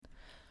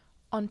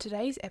On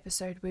today's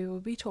episode, we will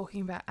be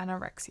talking about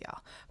anorexia.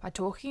 By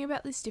talking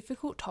about this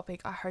difficult topic,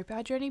 I hope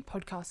our Journey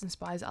podcast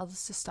inspires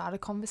others to start a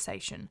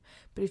conversation.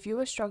 But if you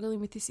are struggling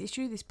with this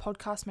issue, this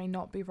podcast may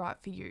not be right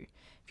for you.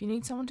 If you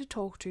need someone to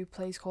talk to,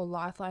 please call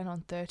Lifeline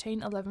on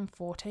 13 11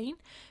 14,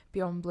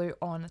 Beyond Blue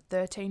on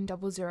 13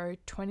 00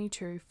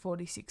 22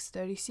 46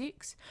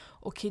 36,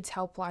 or Kids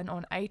Helpline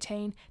on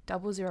 18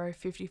 00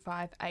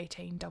 55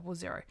 18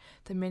 00.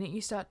 The minute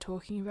you start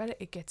talking about it,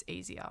 it gets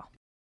easier.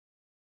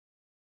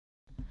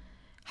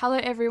 Hello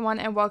everyone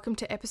and welcome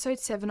to episode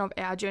 7 of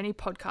Our Journey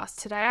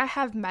podcast. Today I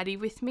have Maddie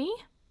with me.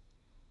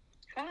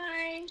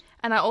 Hi.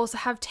 And I also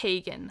have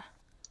Tegan.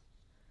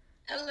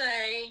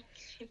 Hello.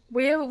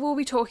 We will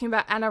be talking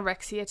about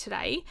anorexia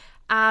today.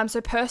 So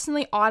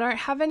personally, I don't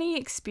have any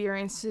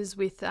experiences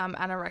with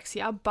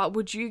anorexia, but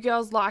would you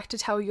girls like to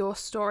tell your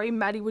story?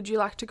 Maddie, would you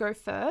like to go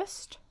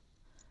first?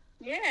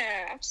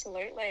 Yeah,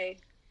 absolutely.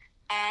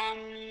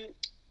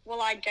 Well,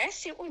 I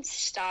guess it would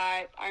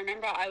start, I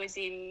remember I was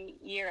in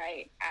year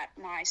 8 at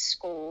my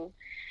school,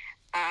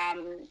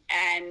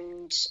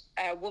 and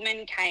a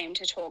woman came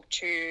to talk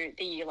to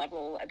the year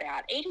level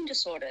about eating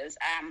disorders.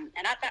 And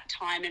at that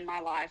time in my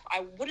life,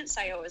 I wouldn't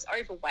say I was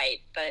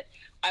overweight, but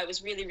I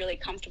was really, really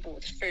comfortable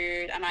with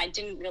food, and I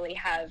didn't really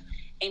have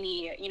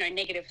any,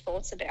 negative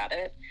thoughts about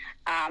it.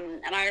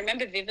 And I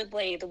remember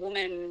vividly the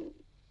woman,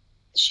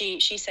 she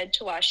said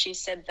to us, she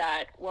said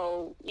that,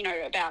 well,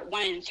 about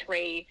 1 in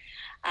 3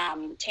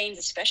 teens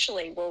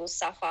especially will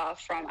suffer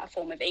from a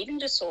form of eating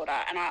disorder.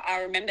 And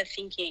I remember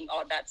thinking,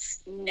 oh,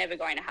 that's never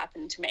going to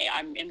happen to me.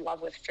 I'm in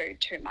love with food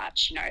too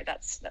much.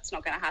 That's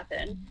not going to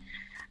happen.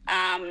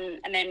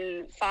 And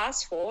then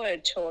fast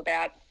forward to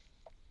about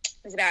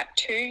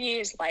 2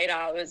 years later,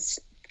 I was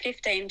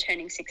 15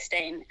 turning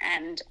 16,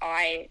 and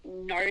I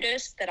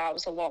noticed that I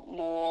was a lot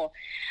more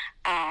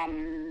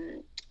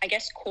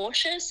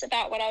cautious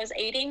about what I was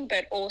eating,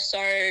 but also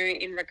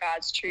in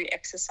regards to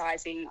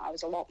exercising, I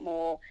was a lot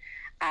more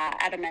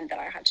adamant that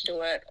I had to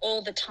do it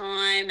all the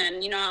time.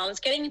 And, I was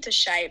getting into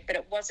shape, but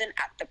it wasn't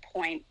at the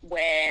point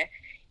where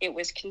it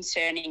was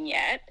concerning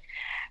yet.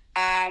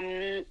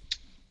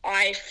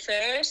 I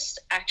first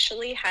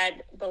actually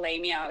had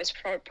bulimia. It was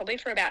probably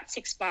for about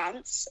 6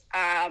 months.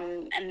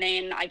 And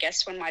then I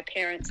guess when my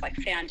parents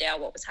found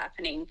out what was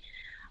happening,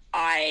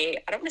 I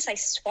don't want to say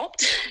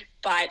swapped,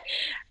 but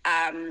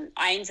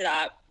I ended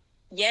up,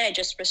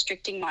 just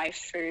restricting my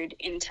food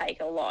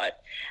intake a lot.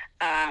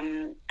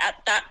 At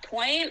that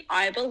point,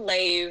 I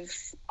believe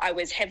I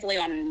was heavily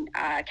on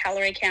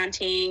calorie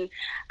counting,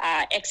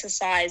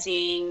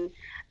 exercising.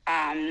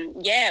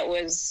 It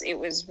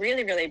was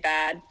really, really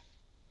bad.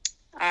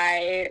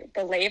 I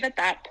believe at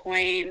that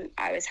point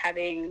I was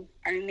having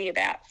only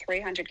about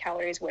 300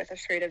 calories worth of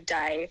food a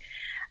day.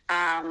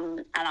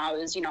 And I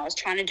was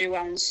trying to do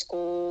well in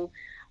school.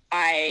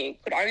 I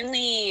could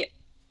only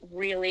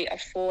really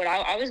afford,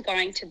 I was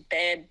going to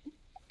bed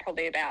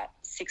probably about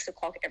 6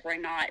 o'clock every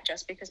night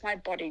just because my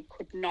body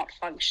could not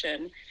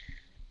function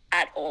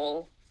at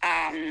all.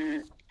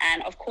 And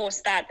of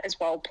course that as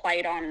well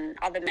played on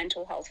other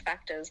mental health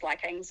factors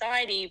like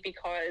anxiety,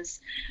 because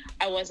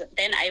I wasn't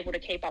then able to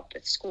keep up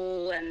with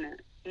school,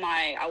 and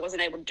I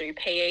wasn't able to do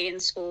PE in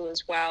school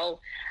as well.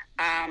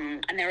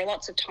 And there were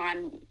lots of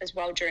time as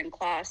well during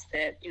class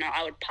that,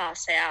 I would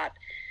pass out.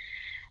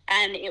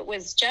 And it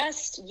was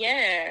just,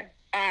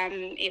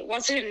 it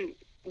wasn't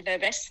the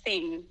best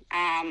thing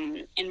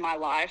in my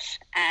life.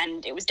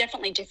 And it was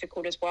definitely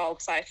difficult as well,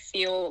 because I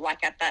feel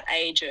like at that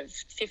age of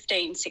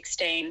 15,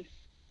 16,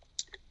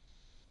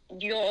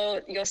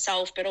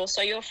 yourself, but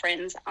also your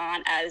friends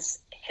aren't as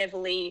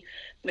heavily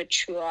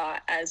mature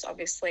as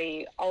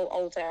obviously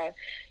older,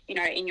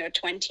 in your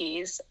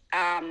 20s.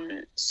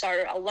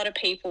 So a lot of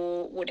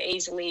people would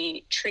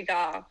easily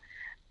trigger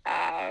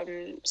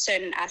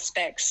certain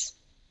aspects,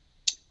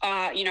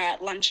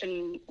 at lunch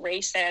and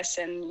recess,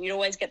 and you'd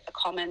always get the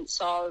comments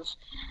of,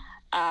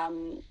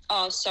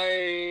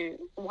 so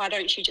why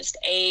don't you just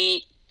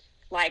eat?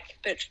 But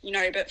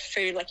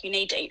food, you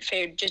need to eat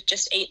food,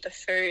 just eat the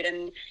food.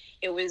 And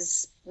it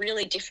was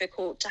really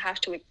difficult to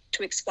have to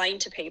explain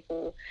to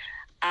people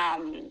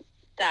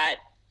that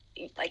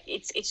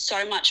it's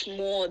so much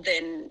more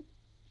than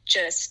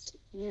just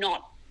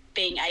not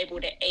being able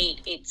to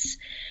eat. It's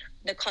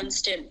the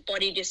constant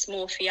body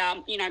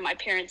dysmorphia. My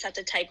parents had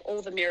to take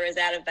all the mirrors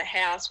out of the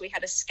house. We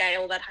had a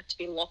scale that had to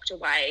be locked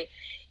away.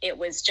 It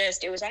was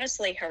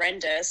honestly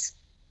horrendous.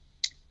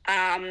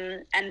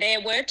 And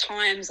there were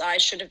times I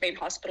should have been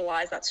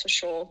hospitalized, that's for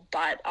sure,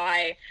 but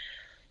I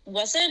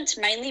wasn't,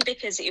 mainly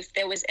because if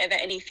there was ever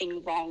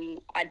anything wrong,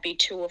 I'd be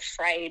too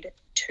afraid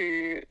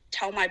to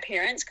tell my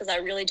parents because I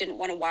really didn't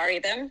want to worry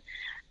them.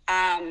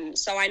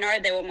 So I know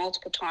there were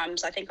multiple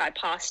times I think I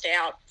passed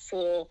out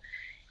for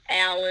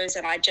hours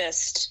and I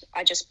just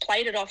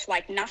played it off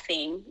like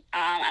nothing.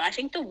 And I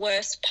think the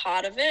worst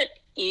part of it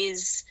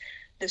is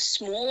the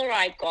smaller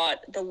I got,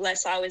 the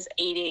less I was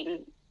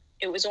eating.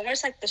 It was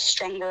almost like the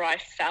stronger I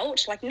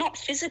felt, not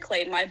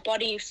physically. My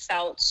body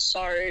felt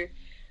so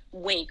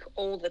weak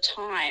all the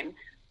time,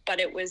 but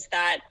it was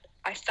that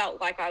I felt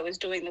like I was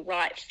doing the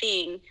right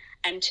thing.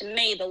 And to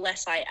me, the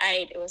less I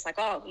ate, it was like,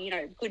 oh,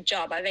 good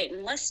job, I've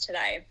eaten less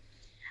today.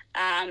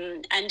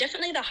 And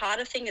definitely the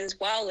harder thing as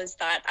well is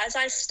that as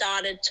I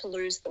started to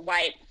lose the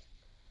weight,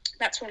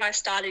 that's when I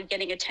started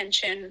getting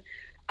attention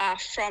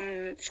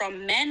from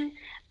men,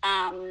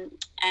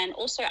 and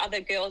also other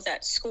girls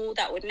at school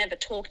that would never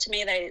talk to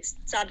me. They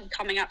started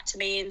coming up to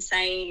me and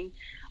saying,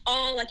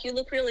 oh, like, you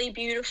look really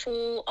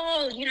beautiful.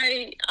 Oh,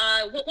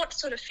 what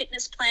sort of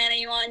fitness plan are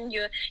you on?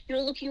 You're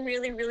looking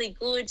really, really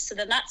good. So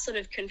then that sort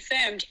of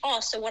confirmed,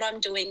 oh, so what I'm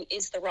doing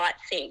is the right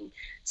thing.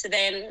 So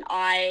then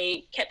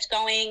I kept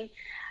going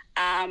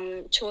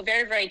to a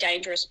very, very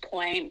dangerous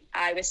point.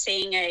 I was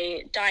seeing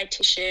a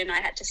dietitian.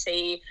 I had to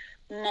see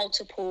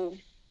multiple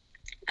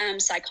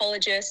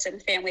psychologists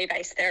and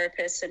family-based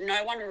therapists, and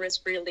no one was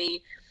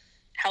really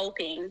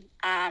helping.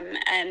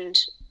 And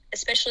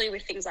especially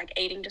with things like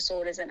eating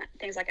disorders and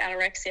things like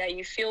anorexia,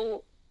 you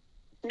feel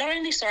not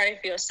only sorry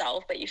for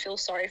yourself, but you feel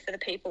sorry for the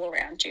people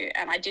around you.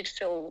 And I did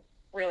feel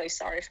really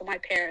sorry for my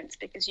parents,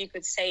 because you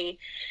could see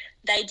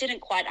they didn't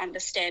quite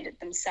understand it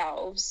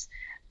themselves.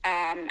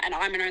 And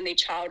I'm an only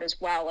child as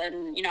well.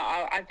 And,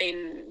 I've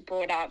been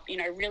brought up,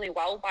 really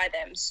well by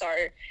them. So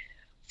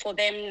for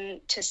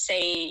them to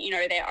see,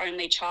 their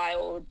only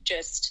child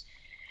just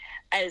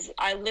as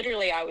I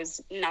was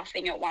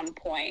nothing at one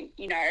point,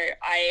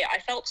 I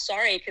felt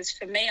sorry, because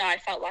for me, I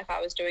felt like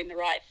I was doing the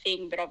right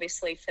thing. But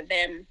obviously for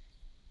them,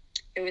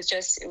 it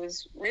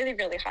was really,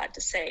 really hard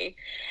to see.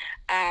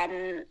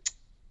 That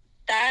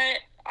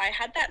I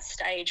had that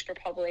stage for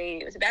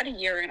it was about a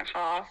year and a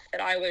half, that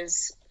I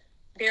was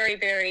very,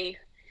 very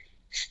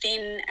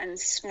thin and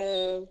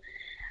small.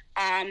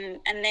 And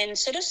then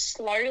sort of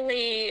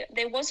slowly,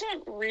 there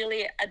wasn't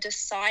really a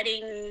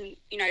deciding,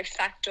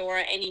 factor or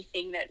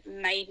anything that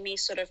made me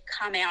sort of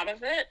come out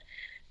of it.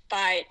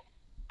 But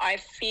I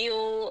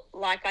feel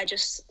like I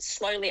just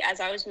slowly, as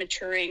I was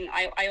maturing,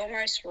 I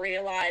almost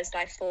realized,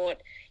 I thought,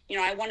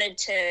 I wanted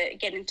to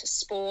get into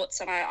sports,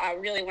 and I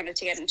really wanted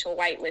to get into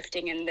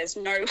weightlifting, and there's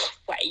no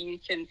way you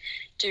can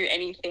do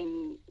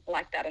anything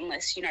like that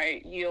unless,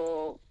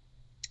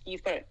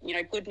 you've got,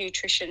 good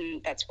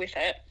nutrition that's with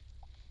it.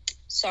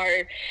 So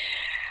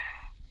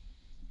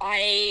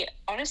I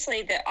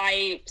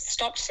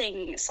stopped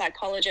seeing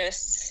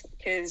psychologists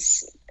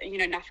because,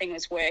 nothing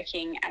was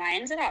working, and I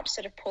ended up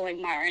sort of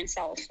pulling my own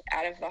self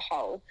out of the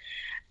hole.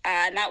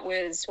 And that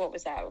was,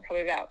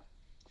 probably about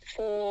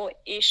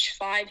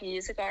 5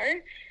 years ago.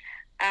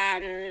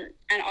 And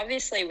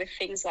obviously with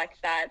things like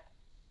that,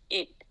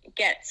 it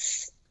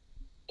gets,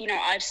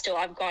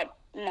 I've got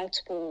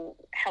multiple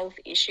health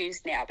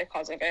issues now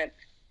because of it.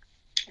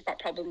 I've got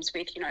problems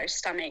with,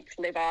 stomach,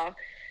 liver,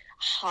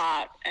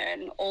 heart,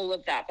 and all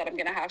of that I'm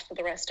going to have for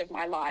the rest of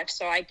my life.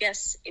 So I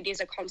guess it is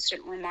a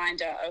constant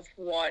reminder of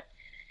what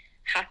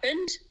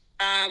happened.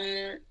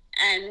 And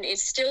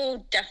it's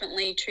still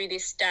definitely, to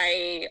this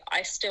day,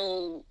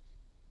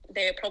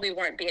 there probably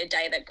won't be a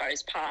day that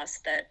goes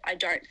past that I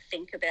don't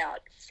think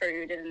about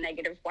food in a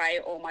negative way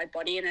or my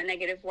body in a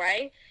negative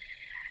way.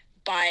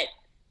 But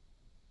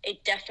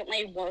it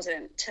definitely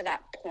wasn't to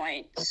that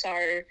point.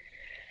 So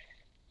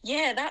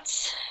yeah,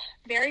 that's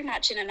very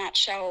much in a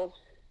nutshell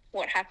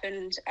what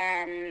happened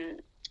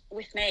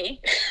with me.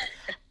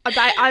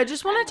 I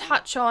just want to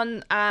touch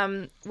on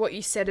what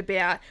you said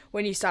about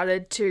when you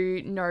started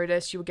to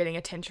notice you were getting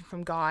attention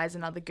from guys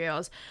and other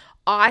girls.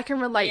 I can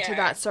relate to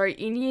that. So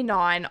in year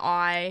 9,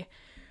 I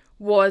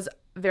was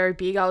very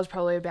big. I was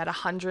probably about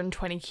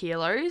 120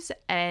 kilos.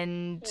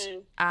 And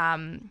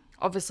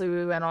obviously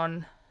we went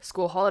on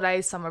school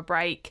holidays, summer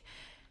break,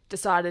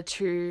 decided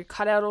to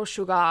cut out all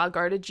sugar,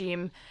 go to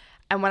gym.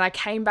 And when I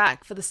came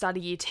back for the start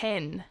of year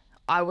 10,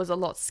 I was a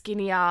lot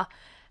skinnier.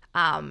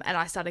 And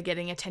I started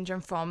getting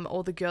attention from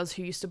all the girls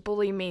who used to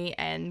bully me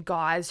and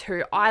guys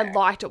who I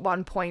liked at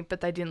one point, but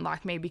they didn't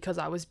like me because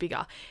I was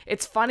bigger.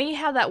 It's funny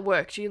how that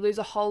works. You lose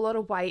a whole lot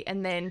of weight,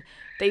 and then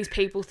these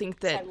people think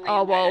that,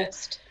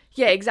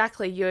 yeah,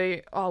 exactly.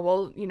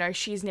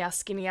 She's now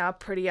skinnier,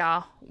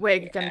 prettier. We're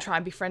going to try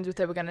and be friends with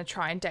her. We're going to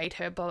try and date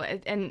her.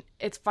 But and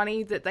it's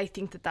funny that they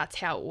think that that's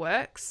how it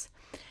works.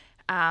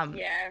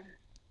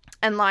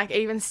 And like,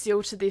 even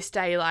still to this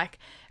day, like,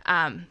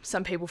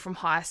 some people from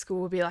high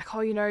school will be like, oh,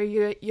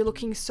 you're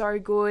looking so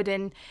good.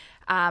 And,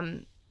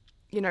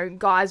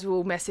 guys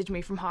will message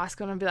me from high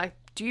school and be like,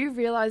 do you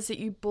realize that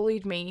you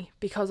bullied me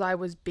because I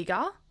was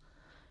bigger?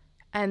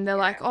 And they're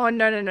like, oh,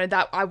 no,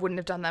 that I wouldn't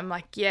have done that. I'm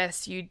like,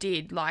 yes, you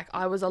did. Like,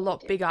 I was a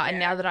lot bigger. And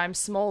now that I'm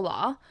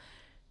smaller,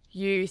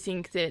 you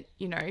think that,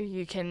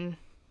 you can,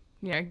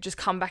 just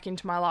come back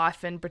into my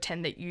life and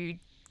pretend that you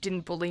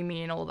didn't bully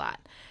me and all that.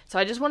 So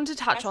I just wanted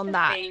to touch on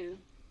that.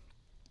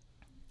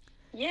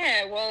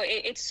 Yeah, well,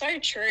 it's so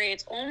true.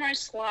 It's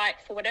almost like,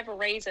 for whatever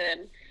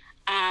reason,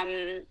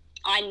 I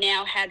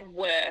now had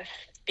worth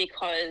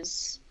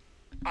because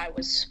I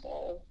was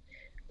small,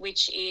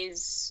 which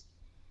is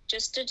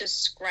just a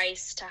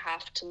disgrace to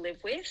have to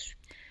live with.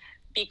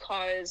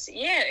 because,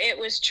 yeah, it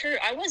was true.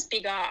 I was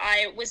bigger.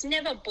 I was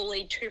never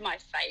bullied to my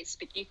face,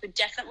 but you could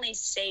definitely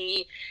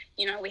see,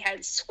 we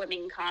had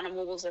swimming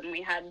carnivals and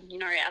we had,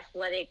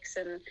 athletics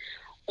and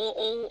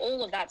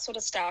all of that sort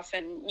of stuff.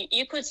 And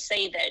you could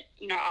see that,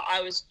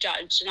 I was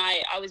judged, and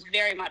I was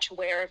very much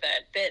aware of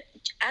it. But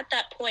at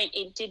that point,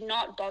 it did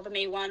not bother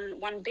me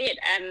one bit.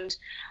 And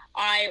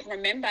I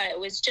remember it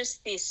was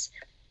just this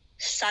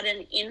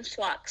sudden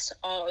influx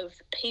of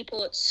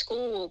people at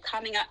school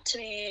coming up to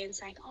me and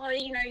saying, oh,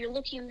 you're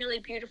looking really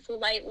beautiful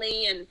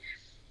lately. And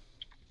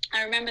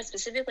I remember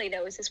specifically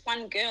there was this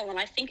one girl, and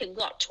I think it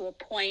got to a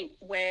point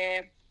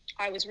where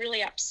I was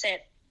really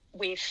upset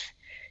with,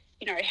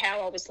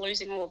 how I was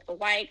losing all of the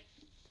weight.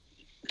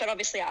 But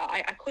obviously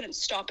I couldn't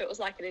stop. It was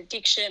like an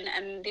addiction.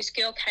 And this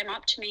girl came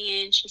up to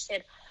me and she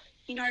said,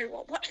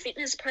 what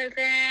fitness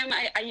program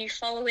are you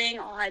following?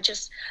 Oh,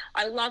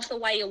 I love the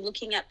way you're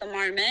looking at the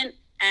moment.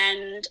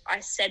 And I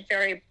said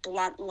very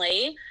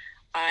bluntly,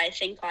 I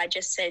think I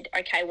just said,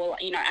 okay, well,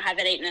 I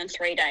haven't eaten in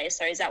 3 days.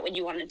 So is that what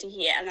you wanted to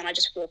hear? And then I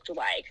just walked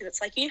away, because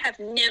it's like, you have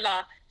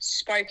never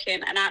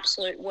spoken an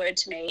absolute word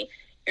to me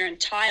your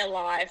entire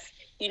life.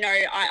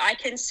 I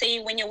can see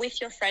when you're with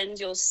your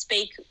friends, you'll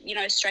speak,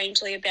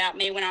 strangely about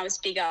me when I was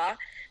bigger.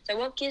 So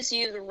what gives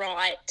you the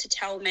right to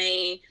tell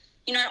me,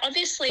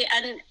 obviously,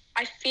 and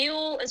I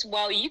feel as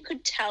well, you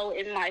could tell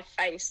in my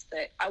face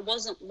that I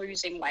wasn't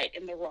losing weight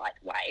in the right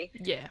way.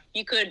 Yeah.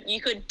 You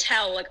could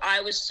tell, like,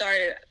 I was so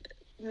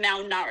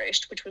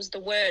malnourished, which was the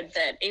word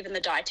that even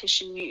the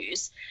dietitian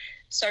used.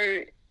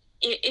 So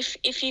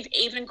if you've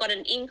even got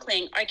an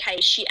inkling, okay,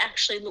 she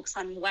actually looks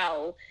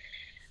unwell,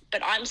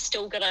 but I'm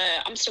still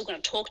gonna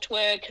talk to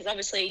her, because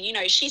obviously,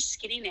 she's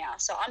skinny now.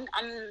 So I'm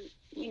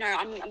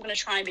gonna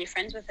try and be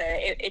friends with her.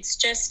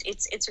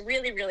 It's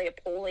really, really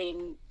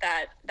appalling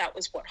that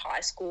was what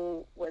high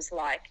school was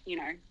like.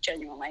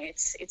 Genuinely,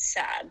 it's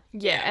sad.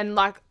 Yeah, and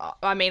like,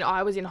 I mean,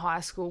 I was in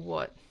high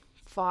school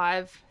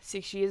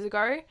 5-6 years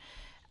ago,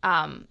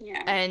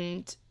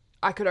 and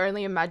I could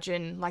only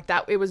imagine, like,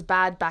 that it was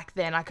bad back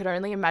then. I could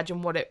only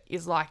imagine what it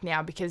is like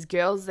now, because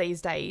girls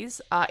these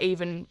days are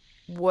even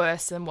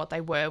worse than what they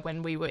were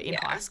when we were in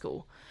high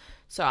school.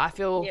 So I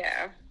feel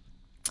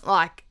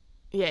like,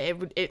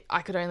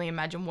 I could only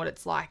imagine what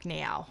it's like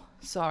now.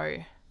 So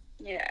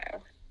yeah,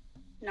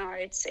 no,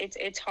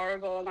 it's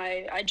horrible. And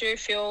I do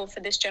feel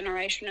for this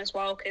generation as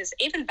well, because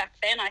even back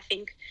then, I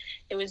think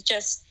it was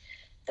just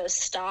the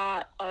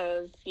start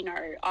of,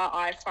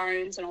 our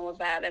iPhones and all of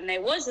that. And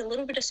there was a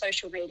little bit of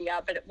social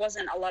media, but it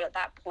wasn't a lot at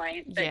that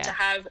point. But to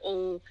have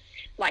all,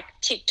 like,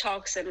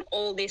 TikToks and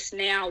all this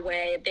now,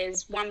 where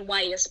there's one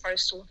way you're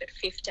supposed to look at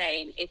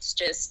 15, it's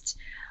just,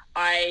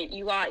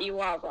 you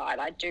are right.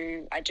 I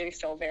do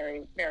feel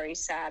very, very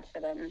sad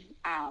for them.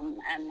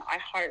 And I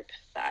hope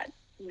that,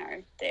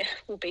 there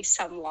will be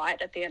some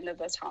light at the end of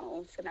the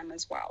tunnel for them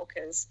as well,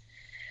 because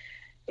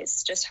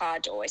it's just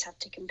hard to always have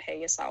to compare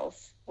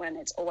yourself when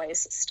it's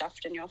always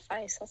stuffed in your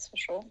face, that's for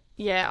sure.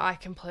 Yeah, I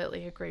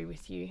completely agree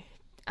with you.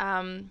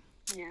 Tegan,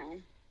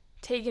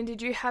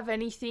 did you have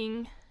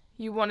anything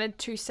you wanted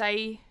to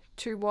say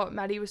to what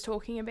Maddie was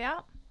talking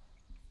about?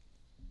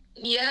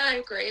 Yeah, I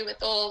agree with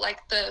all,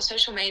 like, the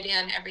social media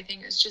and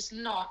everything is just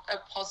not a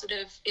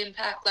positive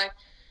impact. Like,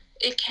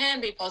 it can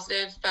be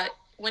positive, but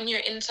when you're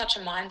in such a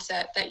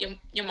mindset that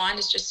your mind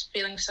is just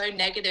feeling so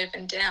negative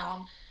and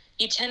down,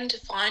 you tend to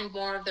find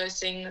more of those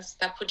things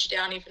that put you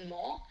down even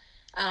more.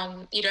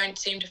 You don't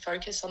seem to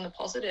focus on the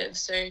positive.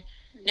 So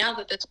now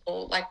that there's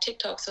all, like,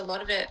 TikToks, a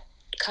lot of it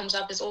comes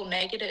up as all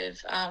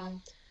negative,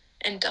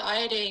 and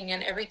dieting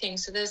and everything.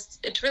 So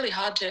it's really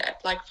hard to,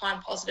 like,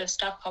 find positive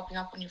stuff popping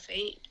up on your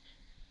feed.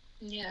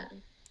 Yeah.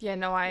 Yeah,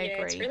 no, I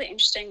agree. It's really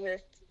interesting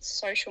with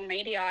social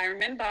media. I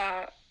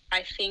remember,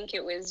 I think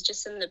it was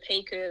just in the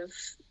peak of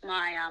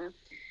my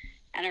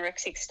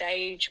anorexic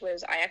stage,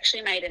 was I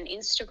actually made an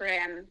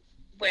Instagram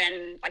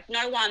when, like,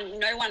 no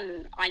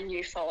one I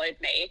knew followed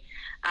me,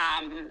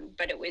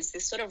 but it was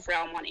this sort of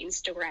realm on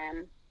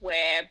Instagram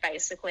where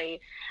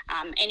basically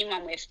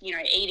anyone with,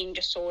 eating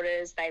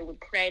disorders, they would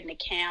create an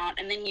account,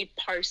 and then you'd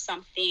post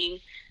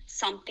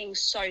something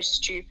so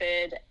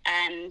stupid,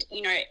 and,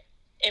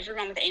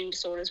 everyone with eating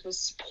disorders was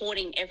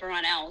supporting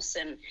everyone else,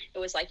 and it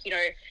was like,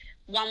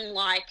 one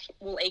like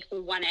will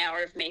equal 1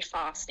 hour of me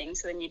fasting.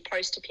 So then you'd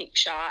post a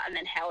picture, and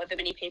then however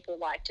many people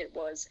liked it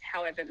was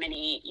however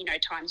many,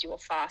 times you were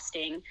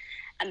fasting.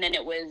 And then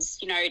it was,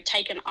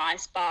 take an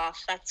ice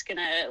bath, that's going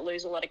to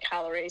lose a lot of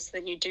calories. So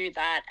then you do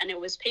that. And it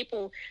was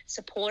people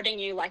supporting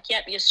you, like,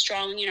 yep, you're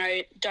strong,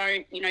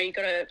 don't, you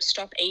got to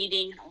stop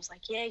eating. And I was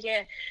like,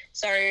 yeah.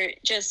 So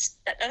just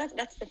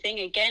that's the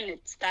thing again,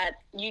 it's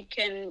that you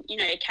can,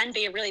 it can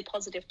be a really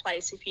positive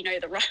place if you know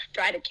the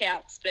right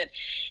accounts, but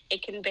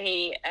it can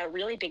be a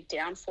really big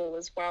downfall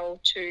as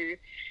well to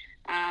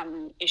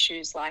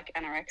issues like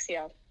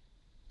anorexia.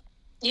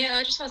 Yeah,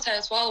 I just want to say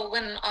as well,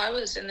 when I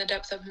was in the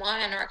depth of my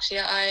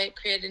anorexia, I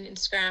created an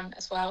Instagram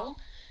as well.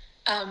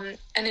 And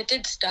it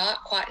did start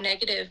quite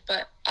negative,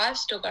 but I've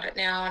still got it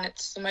now, and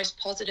it's the most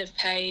positive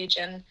page.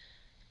 And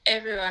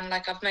everyone,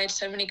 like I've made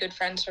so many good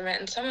friends from it,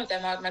 and some of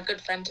them are my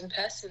good friends in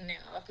person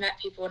now. I've met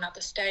people in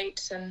other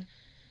states, and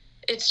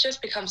it's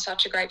just become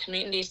such a great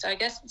community. So I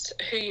guess it's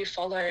who you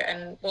follow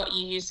and what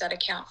you use that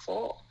account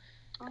for.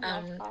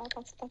 I love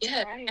that.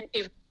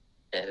 That's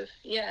great.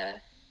 Yeah.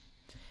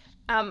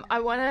 I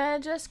want to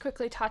just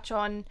quickly touch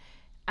on,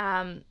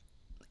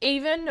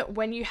 even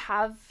when you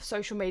have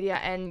social media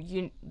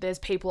and there's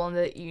people on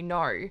that you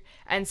know,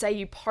 and say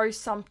you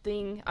post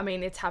something, I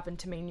mean, it's happened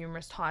to me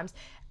numerous times,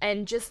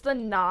 and just the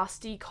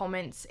nasty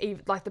comments,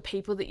 like the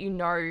people that you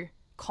know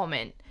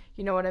comment,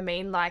 you know what I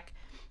mean? Like,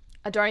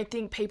 I don't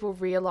think people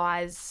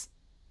realise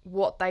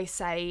what they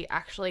say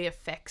actually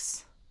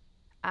affects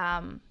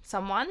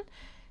someone.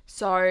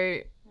 So,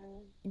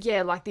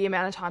 yeah, like the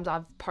amount of times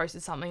I've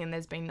posted something and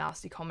there's been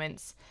nasty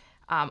comments,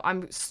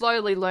 I'm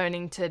slowly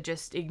learning to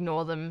just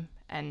ignore them,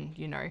 and,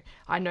 you know,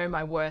 I know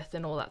my worth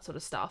and all that sort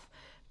of stuff.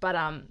 But,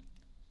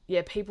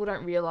 yeah, people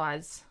don't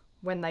realise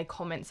when they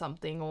comment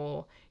something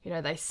or, you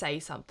know, they say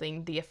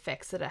something, the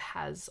effects that it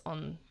has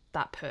on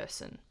that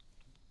person.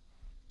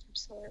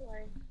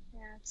 Absolutely.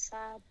 Yeah, it's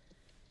sad.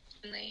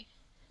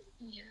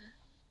 Yeah.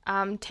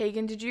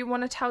 Tegan, did you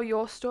want to tell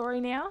your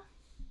story now?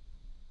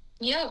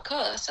 Yeah, of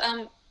course.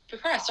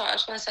 Before I start, I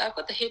just want to say I've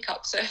got the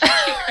hiccups, so if I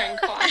keep going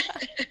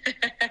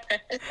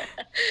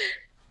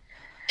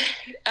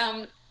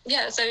quiet.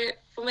 Yeah, so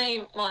for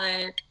me,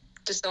 my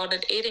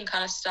disordered eating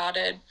kind of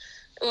started,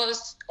 it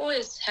was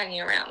always hanging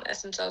around there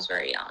since I was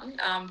very young,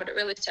 but it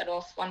really set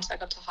off once I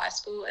got to high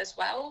school as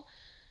well.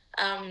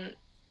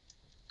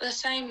 The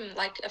same,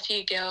 like a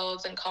few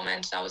girls and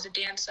comments. I was a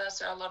dancer,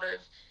 so a lot of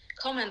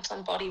comments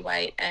on body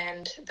weight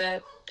and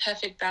the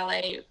perfect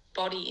ballet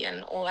body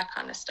and all that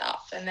kind of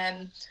stuff. And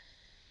then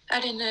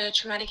adding a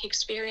traumatic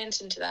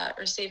experience into that,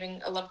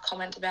 receiving a lot of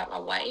comments about my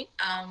weight.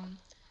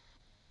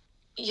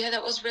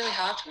 That was really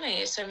hard for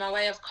me. So my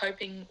way of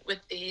coping with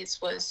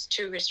these was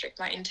to restrict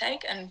my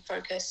intake and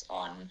focus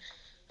on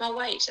my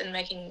weight and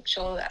making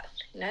sure that,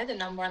 you know, the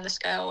number on the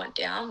scale went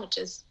down, which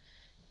is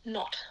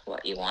not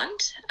what you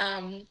want.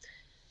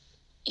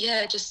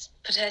 Just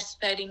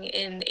participating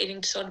in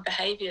eating disordered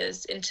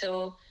behaviours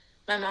until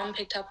my mum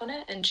picked up on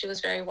it, and she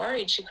was very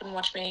worried. She couldn't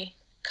watch me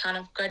kind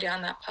of go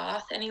down that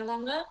path any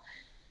longer.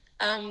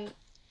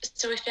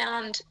 So we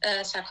found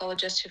a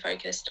psychologist who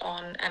focused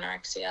on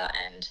anorexia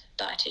and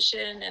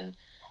dietitian and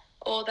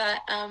all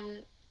that.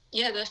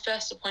 The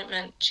first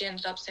appointment, she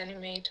ended up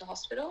sending me to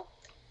hospital,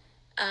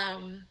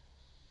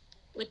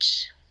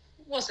 which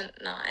wasn't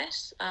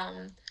nice.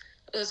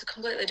 It was a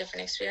completely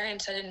different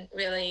experience. I didn't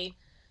really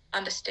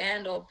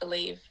understand or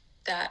believe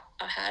that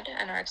I had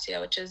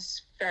anorexia, which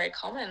is very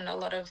common. A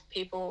lot of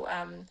people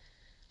are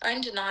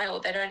in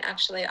denial. They don't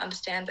actually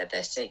understand that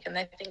they're sick, and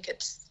they think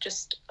it's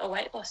just a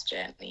weight loss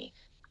journey.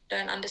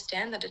 Don't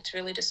understand that it's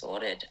really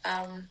disordered.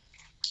 So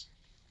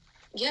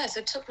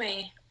it took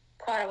me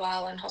quite a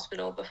while in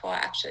hospital before I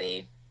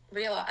actually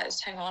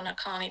realised, hang on, I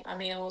can't eat my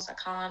meals, I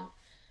can't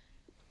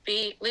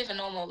live a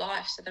normal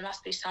life, so there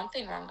must be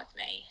something wrong with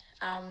me.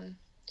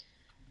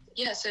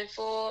 So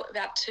for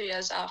about 2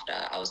 years after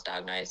I was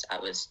diagnosed, I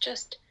was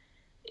just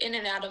in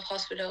and out of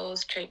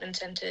hospitals, treatment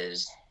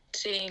centres,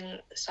 seeing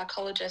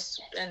psychologists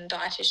and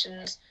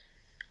dietitians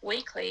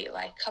weekly,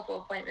 like a couple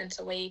appointments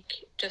a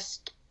week,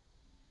 just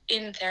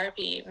in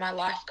therapy. My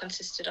life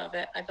consisted of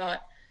it. I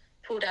got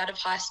pulled out of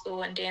high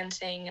school and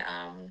dancing.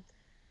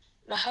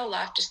 My whole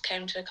life just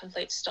came to a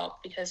complete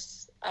stop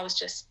because it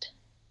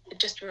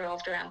just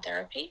revolved around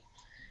therapy.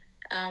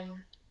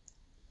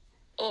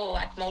 Or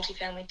like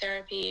multifamily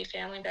therapy,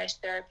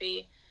 family-based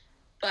therapy.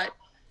 But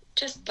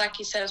just like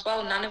you said as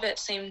well, none of it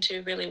seemed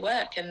to really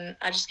work. And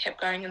I just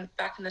kept going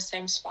back in the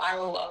same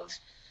spiral of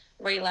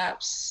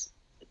relapse,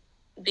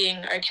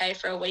 being okay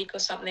for a week or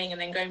something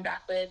and then going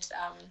backwards.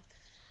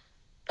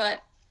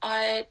 But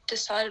I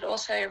decided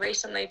also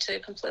recently to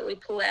completely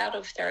pull out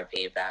of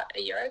therapy about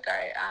a year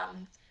ago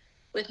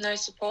with no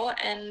support.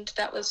 And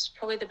that was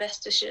probably the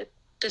best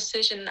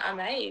decision I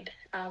made.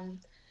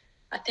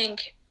 I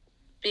think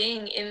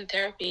being in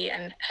therapy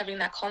and having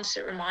that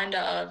constant reminder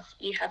of,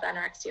 you have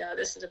anorexia,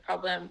 this is a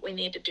problem, we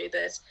need to do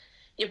this.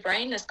 Your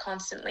brain is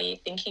constantly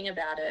thinking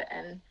about it.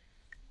 And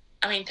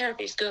I mean,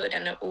 therapy is good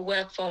and it will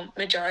work for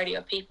majority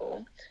of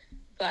people.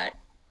 But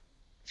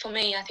for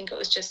me, I think it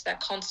was just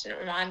that constant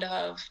reminder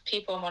of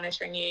people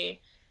monitoring you.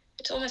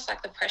 It's almost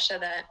like the pressure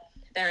that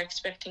they're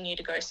expecting you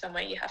to go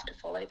somewhere, you have to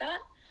follow that.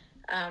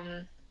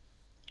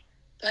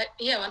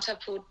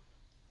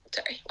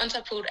 Once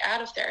I pulled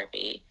out of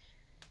therapy,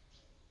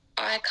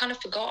 I kind of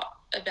forgot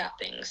about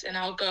things, and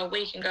I'll go a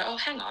week and go, oh,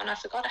 hang on, I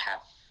forgot I have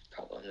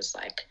problems,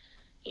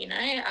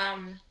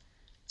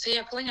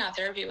 pulling out of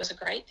therapy was a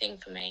great thing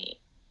for me.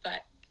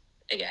 But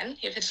again,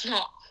 if it's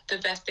not the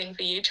best thing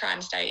for you, try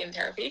and stay in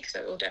therapy because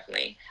it will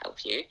definitely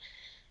help you.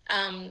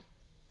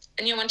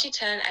 Once you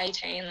turn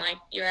 18,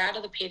 you're out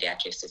of the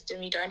pediatric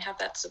system, you don't have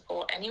that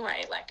support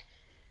anyway.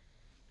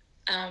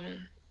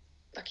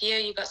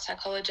 You've got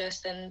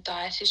psychologists and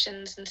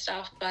dietitians and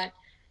stuff, but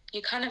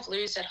you kind of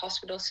lose that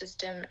hospital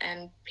system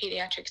and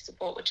pediatric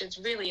support, which is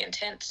really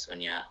intense when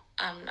you're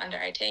under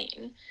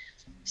 18.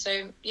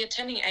 So you're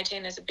turning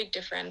 18 is a big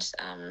difference,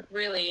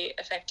 really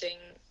affecting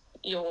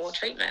your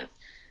treatment.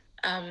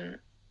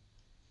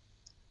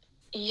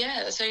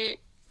 So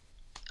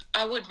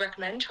I would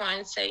recommend try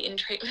and stay in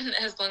treatment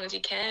as long as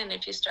you can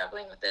if you're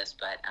struggling with this.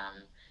 But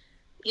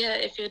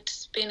if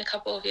it's been a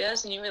couple of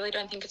years and you really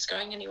don't think it's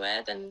going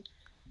anywhere, then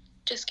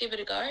just give it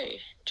a go.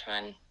 Try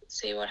and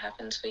see what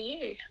happens for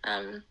you.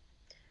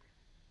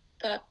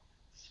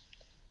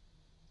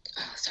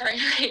 Sorry,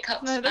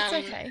 hiccups. No, that's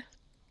okay.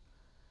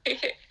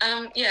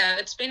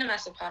 It's been a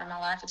massive part of my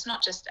life. It's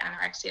not just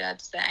anorexia,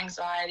 it's the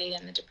anxiety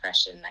and the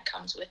depression that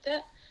comes with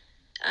it.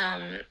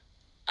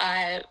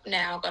 I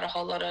now got a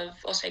whole lot of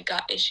also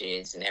gut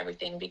issues and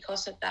everything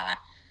because of that.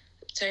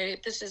 So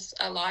this is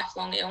a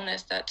lifelong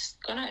illness that's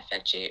going to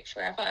affect you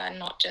forever and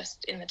not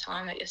just in the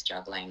time that you're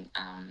struggling.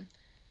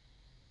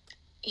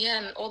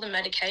 And all the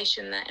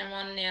medication that I'm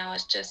on now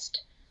is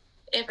just,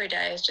 every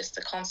day is just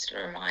a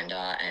constant reminder,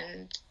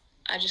 and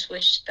I just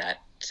wish that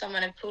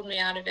someone had pulled me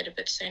out of it a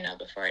bit sooner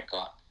before it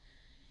got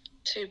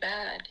too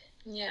bad.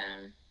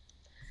 Yeah.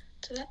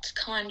 So that's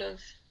kind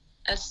of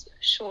as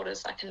short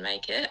as I can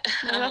make it.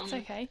 No, that's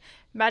okay.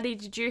 Maddie,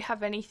 did you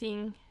have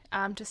anything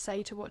to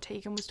say to what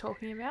Tegan was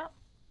talking about?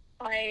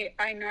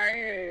 I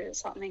know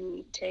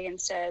something Tegan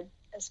said,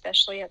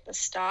 especially at the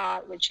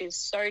start, which is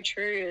so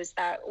true, is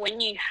that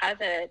when you have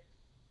it,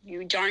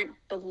 you don't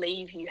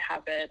believe you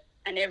have it.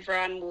 And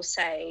everyone will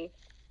say,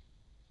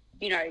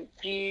 you know,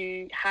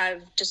 you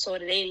have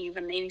disordered eating, you've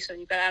got an eating disorder,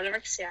 you've got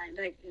anorexia. And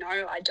they're like, no,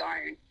 I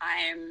don't. I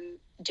am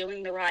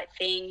doing the right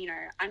thing. You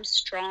know, I'm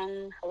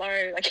strong.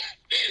 Hello. Like,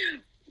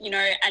 you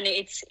know, and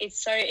it's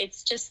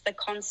just the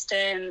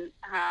constant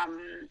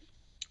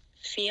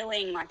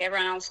feeling like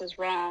everyone else is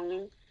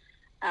wrong,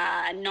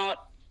 and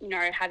not, you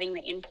know, having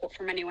the input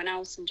from anyone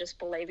else and just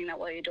believing that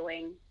what you're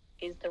doing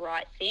is the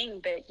right thing.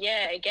 But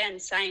yeah, again,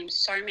 same,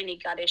 so many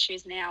gut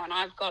issues now, and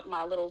I've got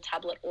my little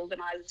tablet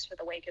organizers for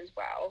the week as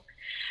well.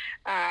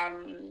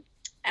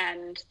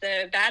 And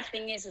the bad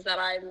thing is that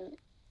I'm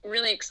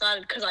really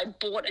excited because I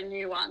bought a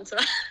new one, so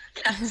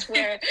that's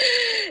where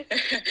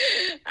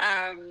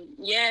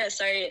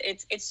so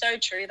it's so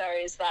true though,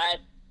 is that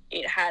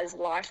it has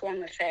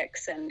lifelong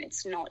effects, and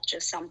it's not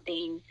just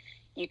something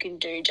you can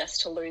do just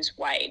to lose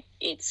weight.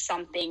 It's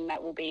something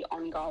that will be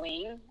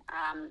ongoing.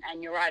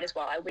 And you're right as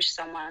well. I wish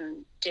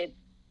someone did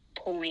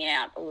pull me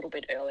out a little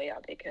bit earlier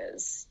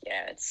because,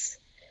 it's...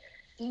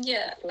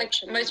 Yeah, like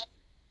most...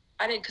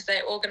 I did because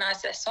they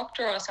organised their sock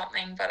drawer or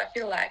something, but I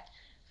feel like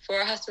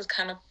for us it's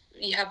kind of,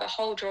 you have a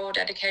whole drawer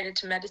dedicated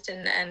to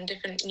medicine and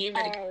different new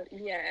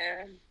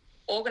medication.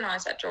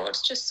 Organise that drawer.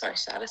 It's just so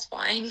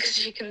satisfying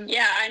because you can...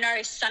 Yeah, I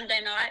know.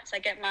 Sunday nights I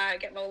get my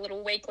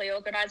little weekly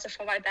organiser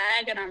for my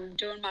bag, and I'm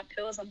doing my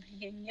pills. I'm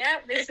thinking,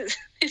 this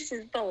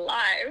is the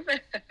life.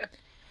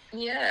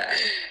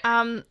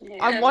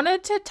 I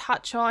wanted to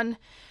touch on,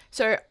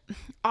 so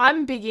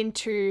I'm big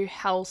into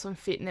health and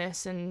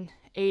fitness and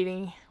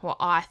eating, well,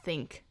 I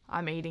think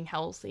I'm eating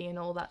healthy and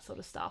all that sort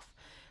of stuff.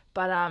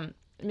 But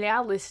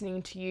now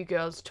listening to you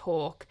girls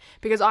talk,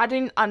 because I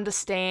didn't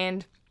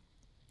understand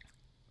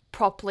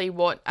properly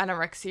what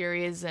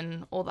anorexia is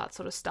and all that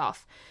sort of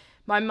stuff.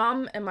 My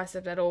mum and my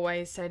stepdad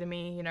always say to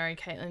me, you know,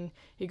 Caitlin,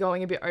 you're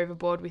going a bit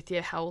overboard with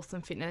your health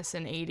and fitness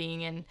and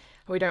eating, and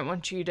we don't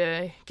want you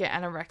to get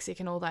anorexic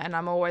and all that. And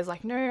I'm always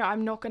like, no,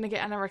 I'm not going to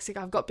get anorexic.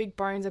 I've got big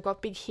bones, I've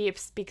got big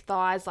hips, big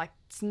thighs. Like,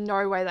 it's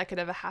no way that could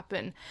ever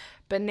happen.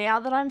 But now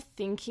that I'm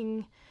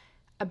thinking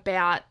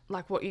about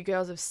like what you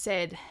girls have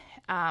said,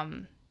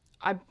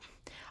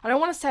 I don't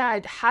want to say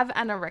I have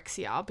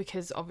anorexia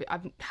because I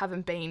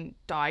haven't been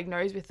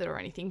diagnosed with it or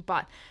anything,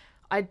 but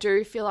I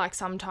do feel like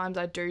sometimes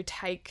I do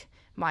take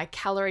my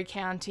calorie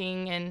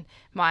counting and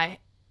my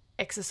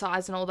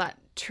exercise and all that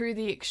to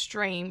the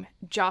extreme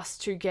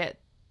just to get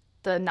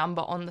the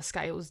number on the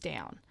scales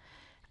down.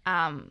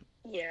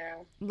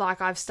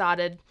 Like I've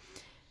started,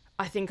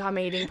 I think I'm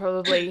eating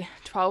probably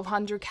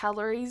 1,200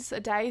 calories a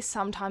day,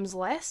 sometimes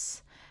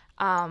less.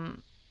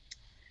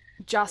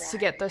 Just to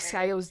get those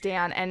scales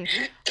down. And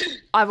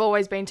I've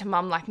always been to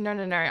mum like, no,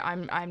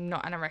 I'm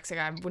not anorexic,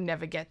 I would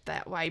never get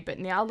that way. But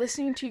now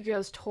listening to you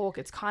girls talk,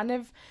 it's kind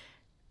of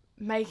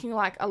making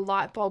like a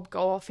light bulb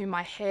go off in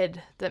my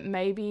head that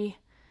maybe,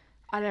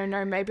 I don't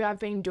know, maybe I've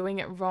been doing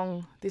it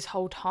wrong this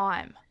whole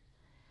time.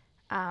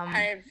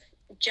 I've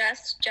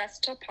just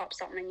to pop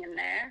something in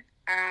there,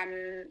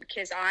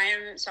 because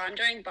I'm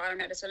doing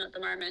biomedicine at the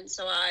moment,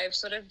 so I've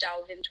sort of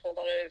delved into a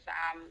lot of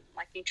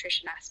like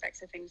nutrition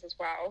aspects of things as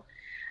well.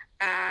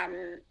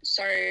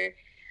 So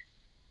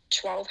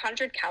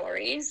 1,200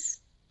 calories,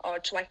 or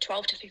to like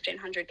 12 to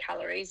 1,500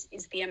 calories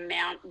is the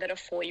amount that a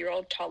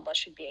 4-year-old toddler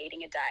should be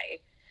eating a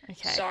day.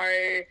 Okay.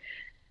 So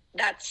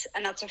that's a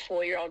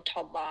 4-year-old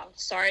toddler.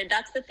 So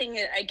that's the thing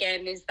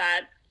again, is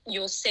that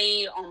you'll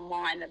see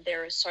online that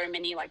there are so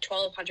many like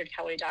 1,200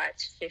 calorie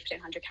diets,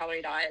 1,500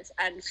 calorie diets.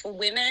 And for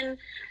women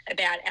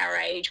about our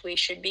age, we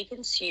should be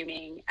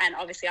consuming, and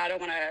obviously I don't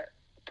want to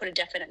put a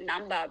definite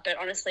number, but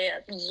honestly,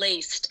 at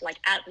least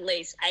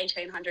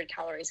 1,800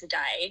 calories a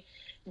day,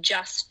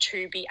 just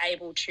to be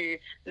able to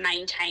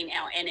maintain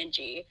our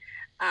energy.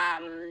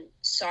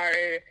 So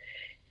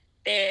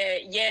there,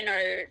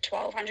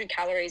 1,200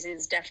 calories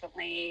is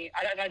definitely,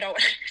 I don't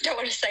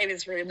want to say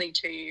this rudely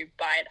to you,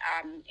 but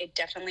it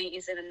definitely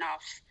isn't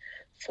enough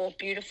for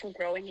beautiful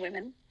growing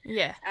women.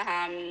 Yeah.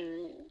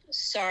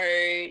 So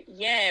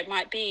it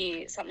might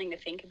be something to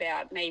think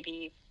about,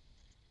 maybe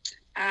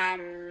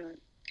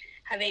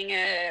having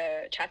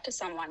a chat to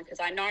someone, because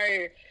I know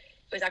it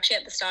was actually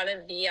at the start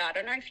of the year. I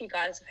don't know if you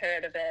guys have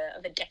heard of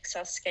a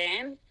DEXA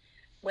scan,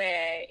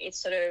 where it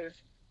sort of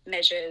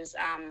measures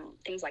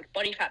things like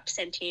body fat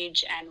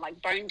percentage and like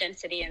bone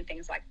density and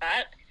things like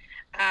that.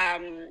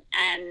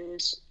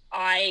 And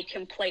I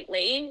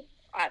completely,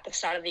 at the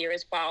start of the year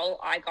as well,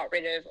 I got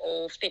rid of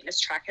all fitness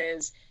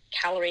trackers,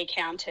 calorie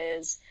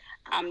counters,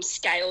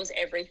 scales,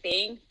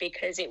 everything,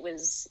 because it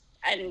was,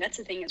 and that's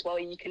the thing as well,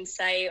 you can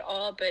say,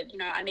 oh, but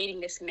I'm eating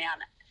this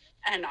amount,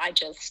 and I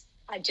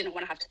didn't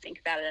want to have to think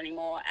about it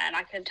anymore. And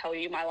I can tell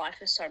you my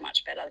life is so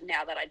much better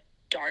now that I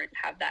don't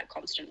have that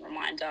constant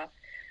reminder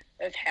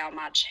of how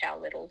much, how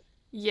little.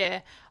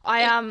 Yeah.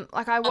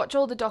 I watch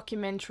all the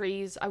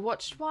documentaries. I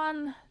watched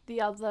one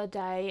the other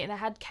day and it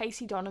had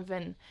Casey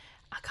Donovan.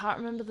 I can't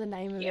remember the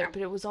name of it,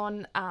 but it was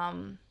on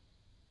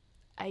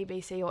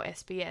ABC or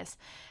SBS.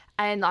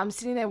 And I'm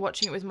sitting there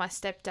watching it with my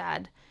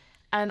stepdad,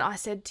 and I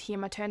said to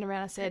him, I turned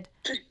around, I said,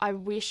 I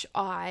wish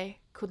I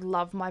could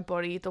love my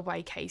body the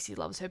way Casey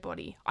loves her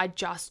body. I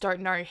just don't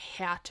know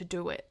how to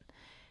do it.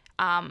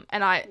 And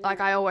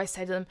I always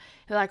say to them,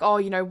 they're like, oh,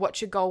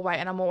 what's your goal weight?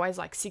 And I'm always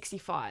like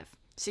 65.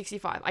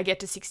 I get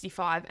to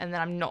 65 and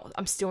then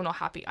I'm still not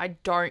happy. I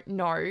don't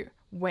know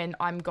when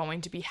I'm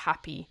going to be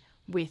happy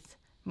with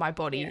my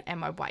body and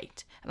my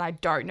weight, and I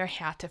don't know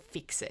how to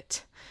fix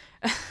it.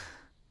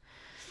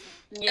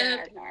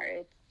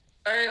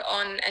 Go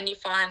on and you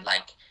find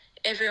like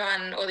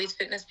everyone, all these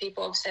fitness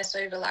people obsess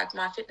over like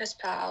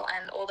MyFitnessPal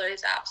and all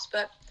those apps.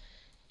 But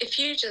if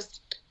you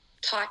just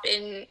type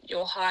in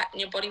your height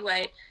and your body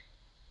weight,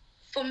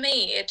 for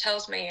me, it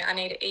tells me I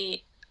need to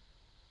eat,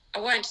 I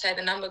won't say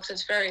the number because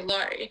it's very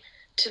low,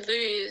 to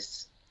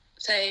lose,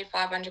 say,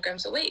 500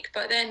 grams a week.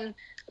 But then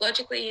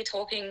logically you're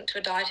talking to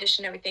a dietitian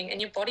and everything, and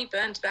your body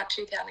burns about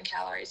 2,000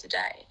 calories a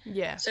day.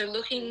 Yeah. So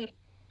looking at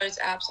those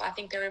apps, I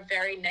think they're a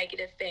very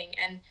negative thing.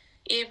 And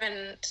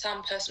even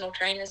some personal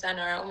trainers I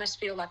know, I almost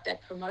feel like they're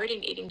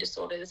promoting eating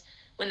disorders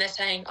when they're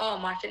saying, oh,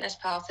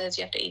 MyFitnessPal says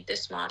you have to eat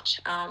this much.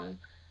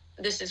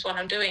 This is what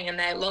I'm doing, and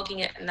they're logging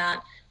it and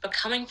that. But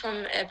coming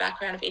from a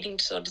background of eating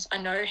disorders, I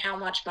know how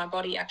much my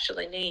body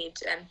actually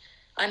needs. And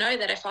I know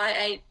that if I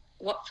ate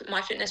what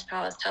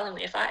MyFitnessPal is telling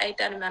me, if I ate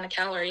that amount of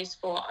calories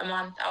for a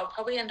month, I would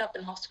probably end up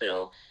in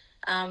hospital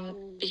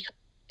because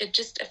it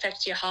just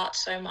affects your heart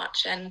so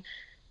much. And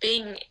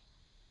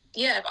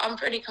I'm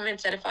pretty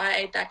convinced that if I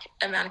ate that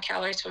amount of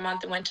calories for a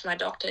month and went to my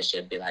doctor,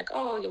 she'd be like,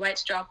 oh, your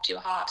weight's dropped, your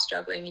heart's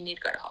struggling, you need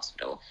to go to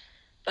hospital.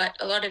 But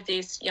a lot of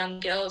these young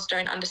girls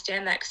don't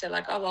understand that, because they're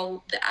like, oh,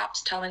 well, the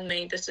app's telling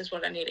me this is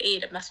what I need to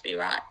eat, it must be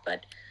right.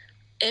 But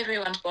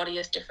everyone's body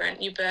is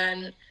different. You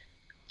burn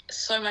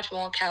so much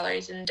more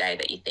calories in a day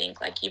that you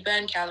think. Like, you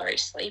burn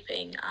calories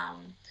sleeping.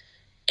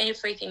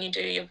 Everything you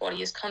do, your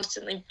body is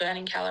constantly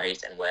burning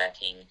calories and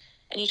working.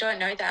 And you don't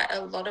know that.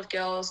 A lot of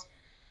girls,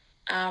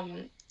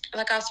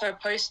 like I saw a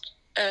post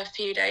a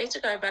few days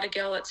ago about a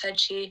girl that said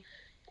she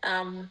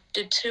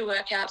did 2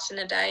 workouts in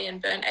a day and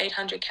burned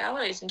 800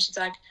 calories. And she's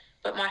like,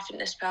 but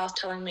MyFitnessPal is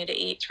telling me to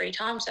eat 3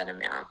 times that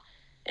amount.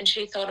 And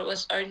she thought it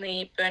was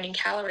only burning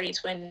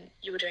calories when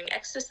you were doing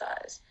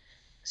exercise.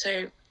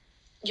 So,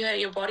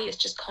 your body is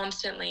just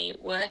constantly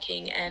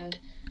working, and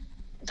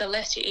the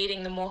less you're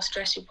eating, the more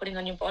stress you're putting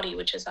on your body,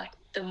 which is like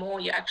the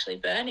more you're actually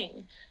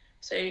burning.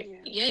 So,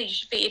 you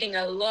should be eating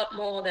a lot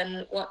more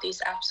than what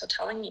these apps are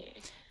telling you.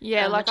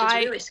 Yeah,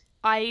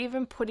 I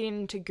even put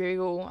into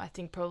Google, I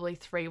think probably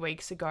 3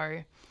 weeks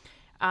ago,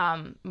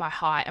 my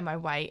height and my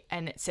weight,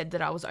 and it said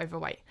that I was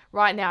overweight.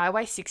 Right now I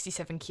weigh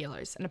 67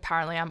 kilos, and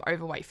apparently I'm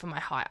overweight for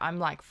my height. I'm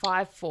like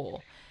 5'4".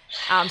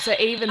 So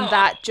even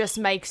that just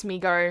makes me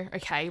go,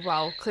 okay,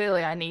 well,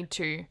 clearly I need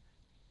to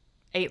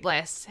eat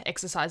less,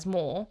 exercise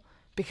more,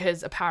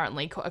 because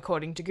apparently,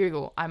 according to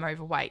Google, I'm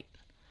overweight.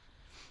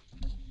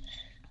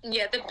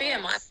 Yeah, the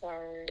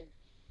BMI.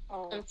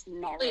 It's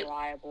not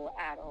reliable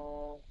at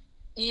all.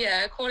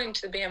 Yeah, according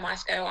to the BMI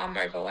scale, I'm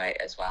overweight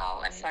as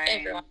well, and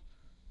everyone.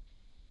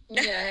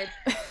 Yeah,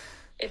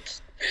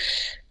 it's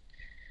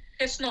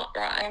not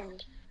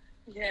right.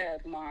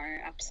 No,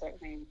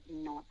 absolutely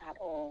not at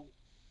all.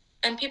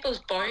 And people's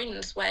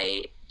bones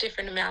weigh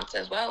different amounts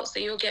as well. So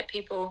you'll get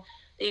people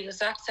the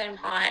exact same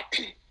height.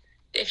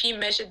 If you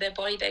measured their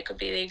body, they could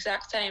be the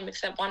exact same,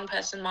 except one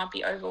person might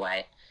be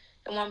overweight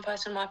and one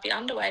person might be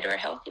underweight or a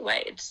healthy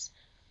weight. It's,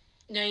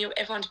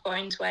 everyone's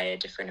bones weigh a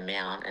different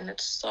amount, and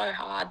it's so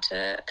hard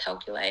to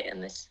calculate.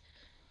 And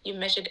you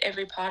measured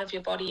every part of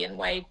your body and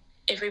weighed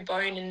every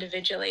bone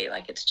individually.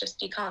 Like, it's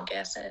just, you can't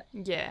guess it.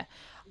 Yeah.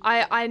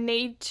 I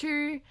need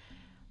to,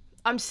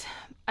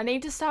 I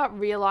need to start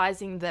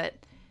realizing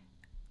that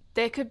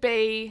there could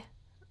be,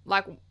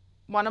 like,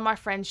 one of my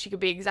friends, she could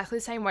be exactly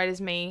the same weight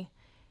as me,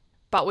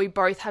 but we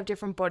both have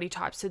different body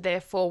types, so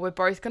therefore we're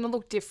both going to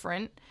look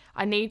different.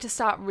 I need to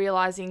start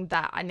realizing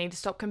that. I need to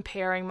stop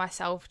comparing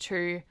myself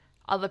to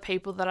other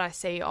people that I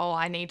see. Oh,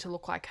 I need to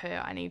look like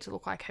her. I need to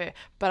look like her.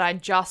 But I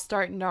just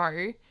don't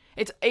know.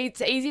 It's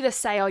easy to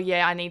say, oh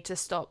yeah, I need to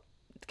stop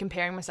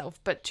comparing myself,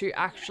 but to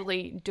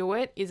actually do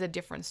it is a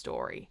different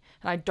story.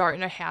 And I don't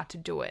know how to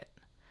do it.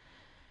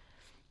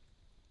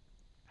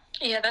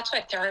 Yeah, that's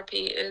why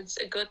therapy is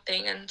a good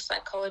thing, and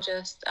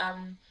psychologists.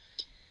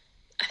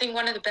 I think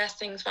one of the best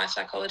things my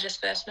psychologist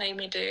first made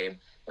me do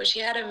was she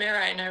had a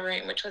mirror in her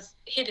room, which was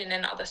hidden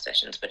in other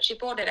sessions, but she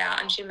brought it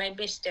out and she made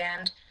me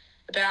stand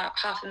about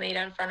half a metre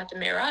in front of the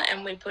mirror,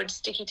 and we put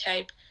sticky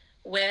tape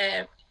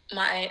where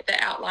the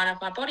outline of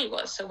my body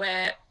was, so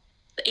where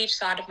each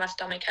side of my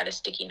stomach had a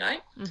sticky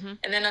note. Mm-hmm.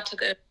 And then I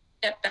took a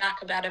step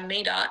back about a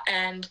metre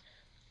and,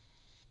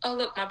 oh,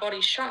 look, my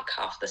body shrunk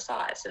half the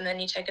size. And then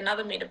you take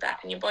another metre back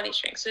and your body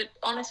shrinks. So it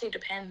honestly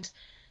depends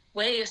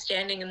where you're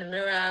standing in the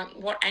mirror,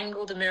 what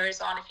angle the mirror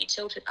is on, if you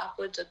tilt it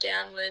upwards or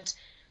downwards.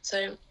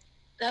 So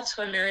that's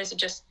why mirrors are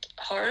just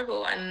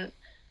horrible. And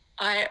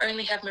I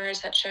only have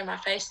mirrors that show my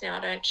face now.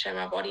 I don't show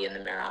my body in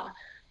the mirror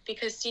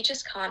because you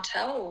just can't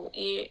tell.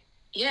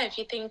 If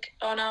you think,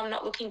 oh, no, I'm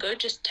not looking good,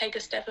 just take a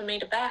step a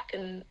metre back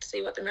and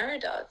see what the mirror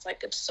does.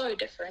 Like, it's so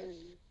different.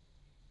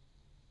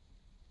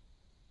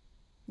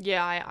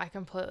 Yeah, I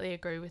completely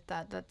agree with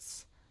that.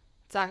 It's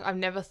like I've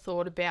never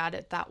thought about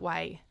it that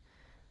way.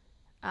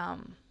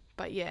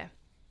 But yeah.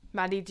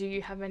 Maddie, do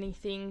you have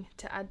anything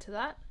to add to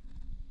that?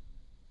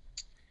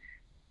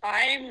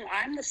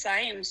 I'm the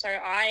same. So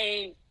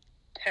I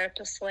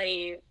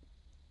purposely,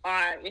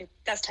 it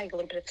does take a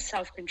little bit of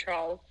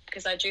self-control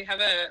because I do have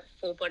a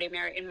full body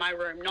mirror in my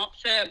room, not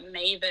for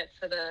me, but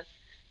for the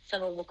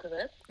look of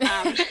it.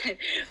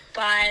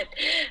 But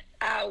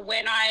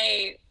when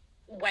I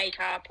wake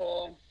up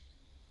or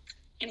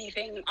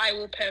anything, I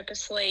will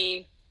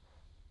purposely,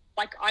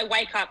 like, I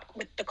wake up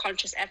with the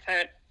conscious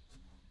effort,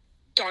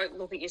 don't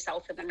look at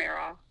yourself in the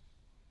mirror.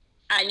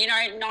 And,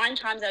 9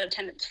 times out of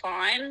 10, it's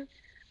fine.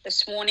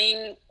 This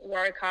morning,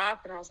 woke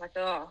up and I was like,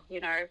 oh,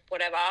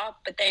 whatever.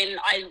 But then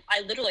I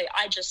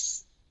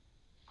just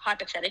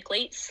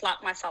hypothetically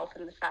slap myself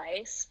in the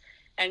face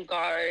and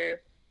go,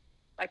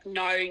 like,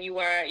 no, you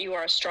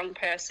are a strong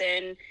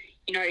person.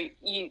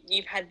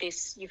 You've had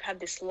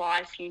this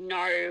life,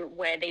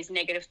 where these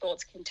negative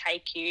thoughts can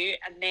take you.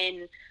 And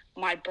then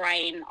my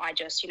brain, I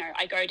just,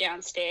 I go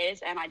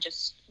downstairs and I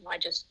just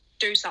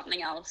do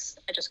something else.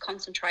 I just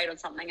concentrate on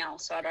something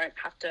else, so I don't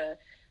have to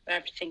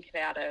think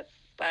about it.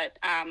 But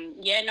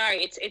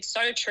it's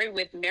so true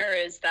with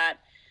mirrors that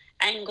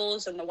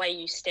angles and the way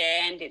you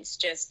stand,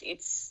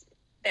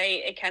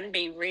 it can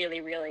be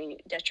really,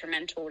 really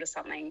detrimental to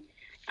something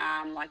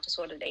like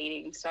disordered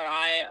eating. So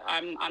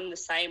I'm the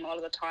same. A lot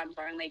of the times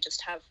I only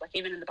just have, like,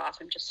 even in the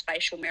bathroom, just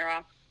facial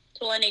mirror.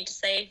 That's all I need to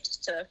see,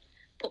 just to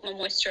put my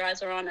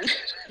moisturizer on, and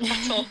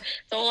that's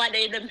all I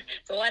need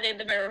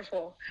the mirror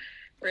for,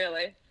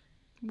 really.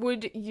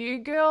 Would you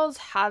girls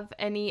have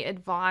any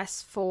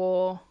advice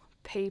for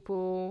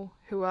people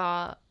who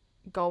are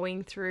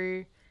going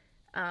through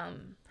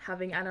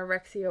having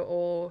anorexia,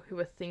 or who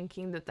are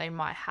thinking that they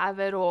might have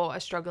it, or are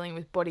struggling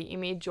with body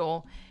image,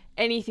 or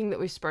anything that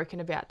we've spoken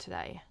about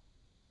today?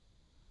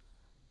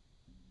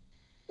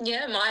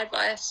 Yeah, my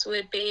advice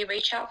would be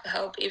reach out for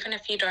help, even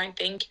if you don't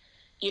think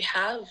you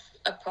have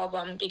a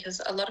problem, because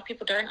a lot of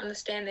people don't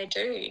understand they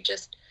do.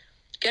 Just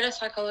get a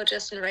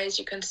psychologist and raise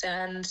your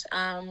concerns.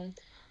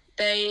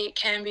 They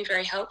can be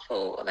very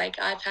helpful. Like,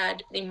 I've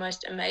had the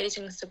most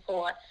amazing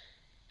support.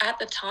 At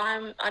the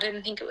time, I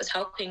didn't think it was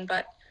helping,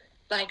 but,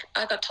 like,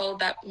 I got told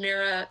that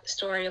mirror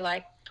story,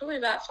 like, probably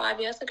about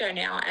 5 years ago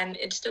now, and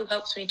it still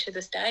helps me to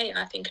this day, and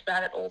I think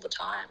about it all the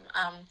time.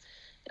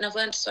 And I've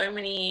learned so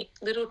many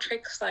little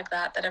tricks like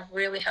that have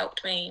really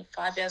helped me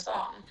 5 years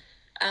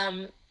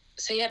on.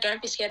 So yeah,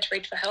 don't be scared to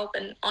reach for help,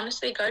 and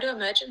honestly, go to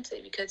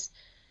emergency, because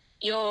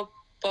your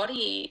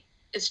body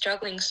is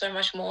struggling so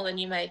much more than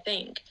you may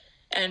think.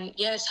 And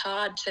yeah, it's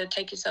hard to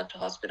take yourself to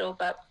hospital,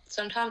 but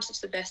sometimes it's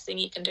the best thing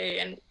you can do.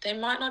 And they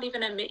might not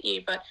even admit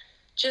you, but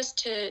just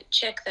to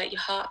check that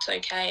your heart's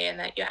okay and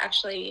that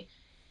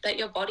that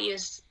your body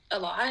is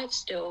alive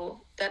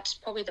still, that's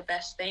probably the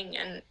best thing.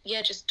 And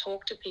yeah, just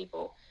talk to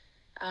people.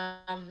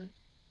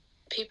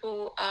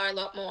 People are a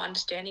lot more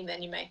understanding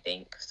than you may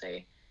think. So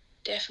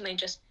definitely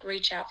just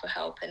reach out for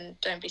help and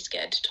don't be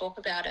scared to talk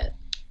about it.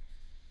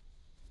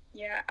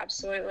 Yeah,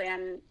 absolutely.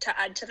 And to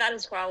add to that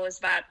as well is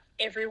that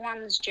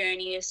everyone's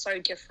journey is so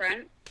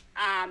different.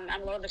 And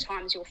a lot of the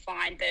times you'll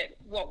find that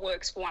what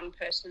works for one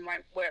person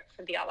won't work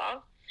for the other.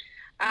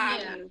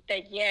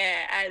 But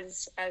yeah,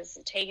 as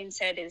Tegan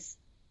said, is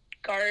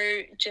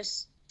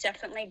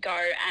definitely go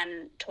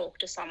and talk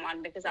to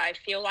someone, because I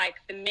feel like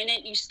the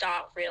minute you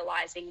start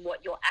realizing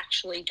what you're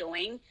actually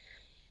doing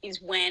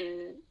is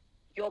when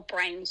your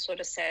brain sort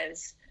of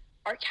says,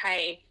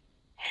 okay,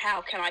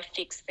 how can I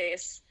fix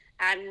this?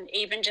 And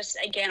even just,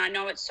 again, I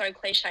know it's so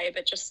cliche,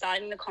 but just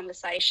starting the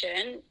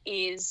conversation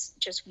is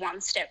just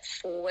one step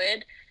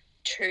forward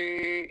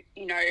to,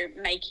 you know,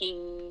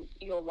 making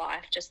your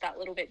life just that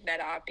little bit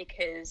better,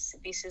 because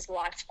this is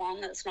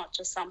lifelong. It's not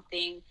just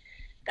something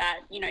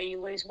that, you know,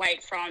 you lose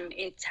weight from.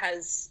 It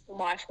has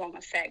lifelong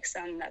effects,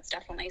 and that's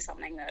definitely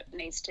something that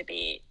needs to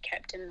be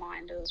kept in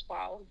mind as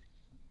well.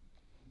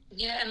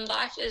 Yeah, and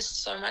life is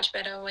so much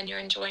better when you're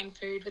enjoying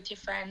food with your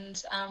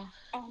friends. Oh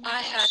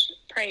my gosh,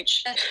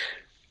 preach.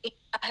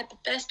 I had the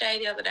best day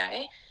the other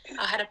day.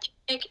 I had a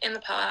picnic in the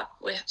park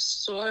with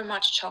so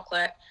much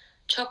chocolate,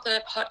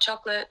 hot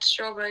chocolate,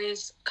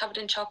 strawberries covered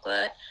in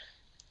chocolate.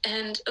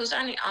 And it was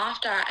only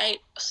after I ate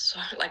so,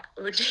 like,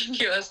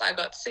 ridiculous. I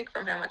got sick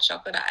from how much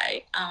chocolate I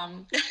ate.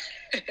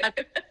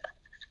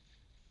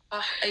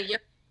 A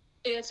year,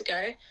 2 years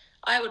ago,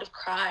 I would have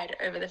cried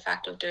over the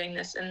fact of doing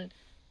this. And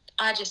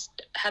I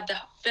just had the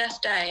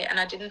best day, and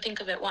I didn't think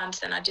of it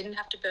once, and I didn't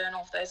have to burn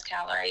off those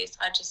calories.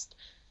 I just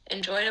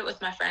enjoyed it with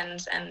my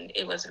friends, and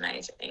it was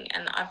amazing.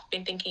 And I've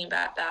been thinking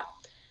about that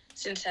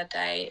since that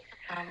day.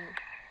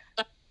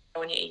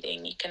 When you're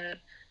eating, you can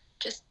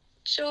just,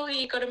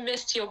 surely you got to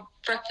miss your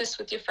breakfast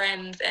with your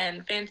friends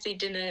and fancy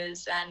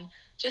dinners and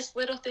just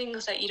little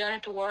things that you don't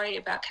have to worry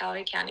about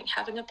calorie counting.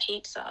 Having a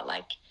pizza,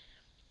 like,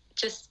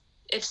 just,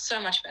 it's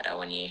so much better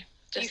when you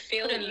just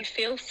you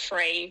feel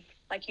free.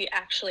 Like, you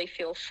actually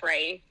feel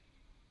free.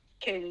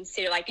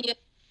 Consider, like, yeah.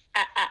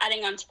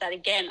 Adding on to that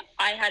again,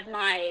 I had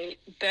my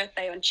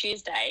birthday on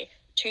Tuesday.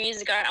 2 years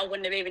ago, I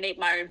wouldn't have even eaten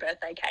my own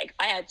birthday cake.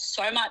 I had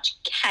so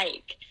much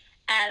cake,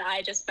 and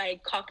I just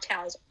made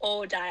cocktails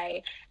all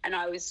day, and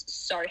I was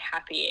so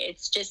happy.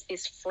 It's just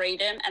this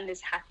freedom and this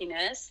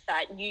happiness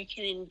that you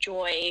can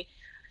enjoy.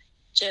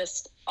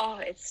 Just,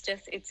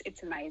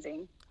 it's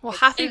amazing. Well,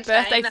 happy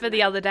birthday for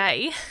the other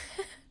day.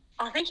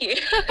 Oh, thank you.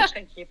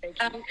 Thank you.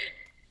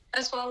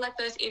 As well, like,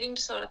 those eating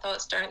disorder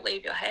thoughts don't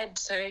leave your head.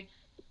 So,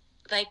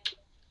 like,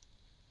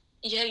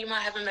 yeah, you might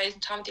have an amazing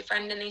time with your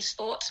friend and these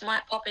thoughts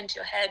might pop into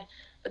your head.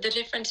 But the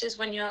difference is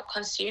when you're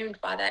consumed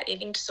by that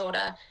eating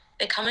disorder,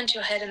 they come into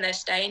your head and they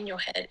stay in your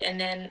head, and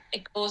then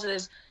it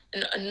causes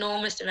an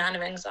enormous amount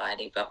of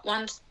anxiety. But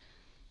once,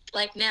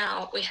 like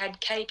now, we had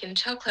cake and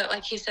chocolate,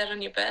 like you said,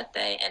 on your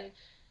birthday, and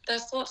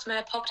those thoughts may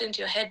have popped into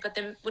your head, but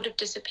then would have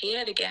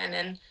disappeared again,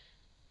 and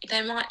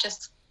they might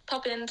just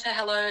pop in, say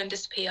hello, and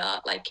disappear.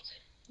 Like,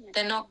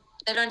 they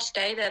don't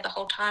stay there the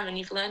whole time, and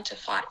you've learned to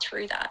fight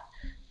through that.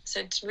 So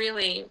it's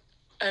really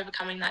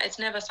overcoming that. It's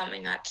never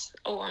something that's,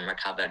 I'm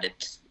recovered,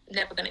 it's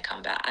never going to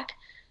come back.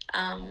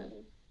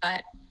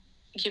 But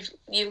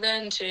you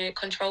learn to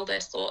control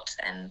those thoughts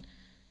and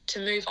to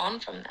move on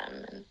from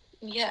them, and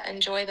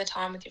enjoy the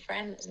time with your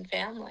friends and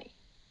family.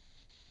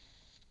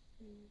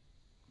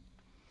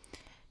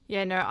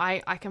 Yeah, no,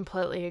 I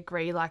completely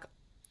agree. Like,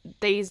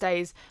 these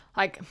days,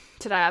 like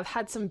today, I've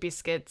had some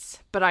biscuits,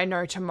 but I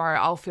know tomorrow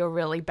I'll feel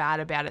really bad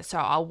about it, so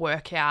I'll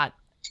work out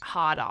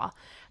harder.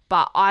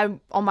 But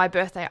on my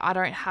birthday, I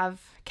don't have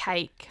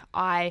cake.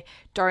 I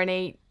don't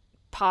eat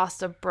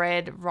pasta,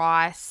 bread,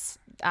 rice,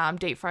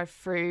 deep fried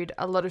food.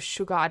 A lot of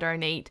sugar I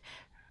don't eat,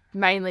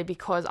 mainly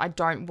because I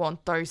don't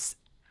want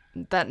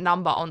that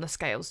number on the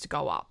scales to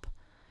go up.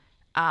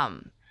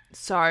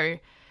 So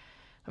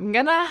I'm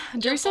gonna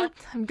do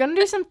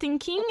some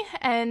thinking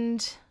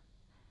and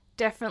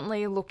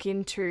definitely look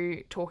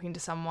into talking to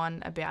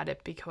someone about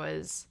it,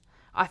 because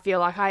I feel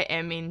like I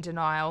am in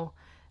denial,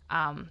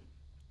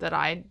 that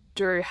I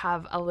do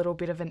have a little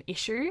bit of an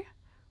issue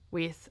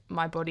with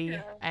my body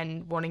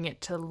and wanting it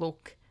to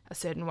look a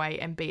certain way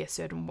and be a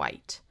certain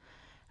weight.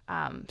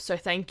 So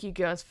thank you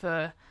girls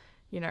for,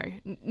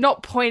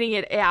 not pointing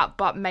it out,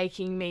 but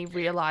making me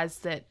realize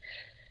that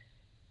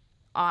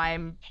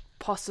I'm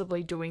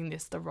possibly doing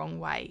this the wrong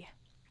way.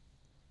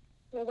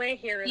 Well, we're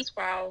here as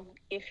well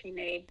if you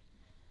need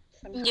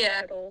some help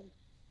at all.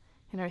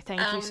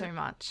 Thank you so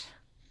much.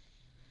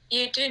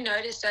 You do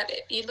notice that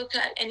you look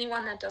at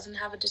anyone that doesn't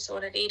have a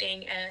disordered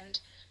eating, and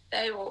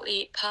they will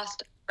eat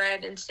pasta,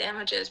 bread and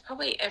sandwiches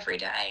probably every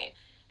day,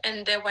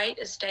 and their weight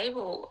is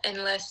stable,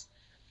 unless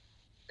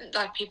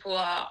like people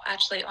are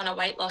actually on a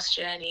weight loss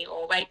journey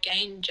or weight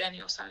gain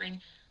journey or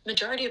something.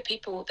 Majority of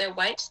people, their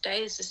weight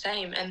stays the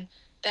same, and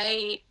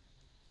they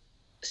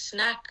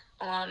snack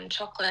on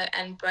chocolate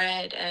and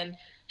bread and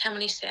how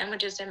many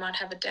sandwiches they might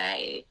have a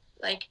day.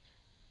 Like,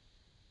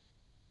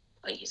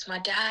 I use my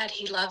dad,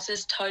 he loves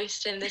his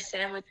toast and his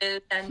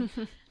sandwiches, and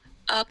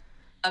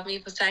me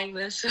for saying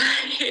this,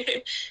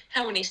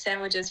 how many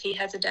sandwiches he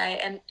has a day,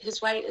 and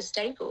his weight is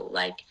stable.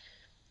 Like,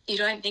 you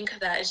don't think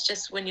of that. It's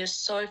just when you're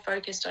so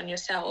focused on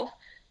yourself,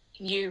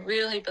 you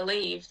really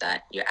believe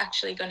that you're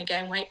actually going to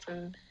gain weight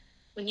from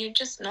when you're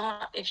just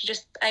not. If you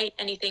just ate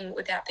anything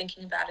without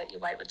thinking about it,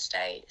 your weight would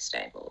stay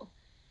stable.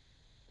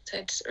 So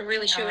it's a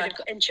really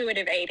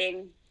intuitive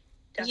eating.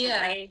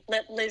 Definitely.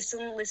 Yeah.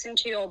 Listen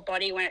to your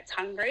body when it's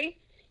hungry,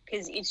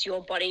 because it's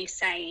your body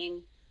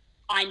saying,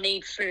 I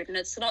need food. And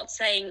it's not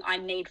saying I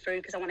need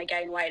food because I want to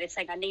gain weight. It's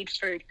saying I need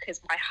food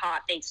because my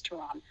heart needs to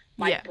run.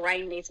 My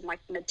brain needs, my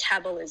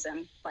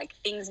metabolism, like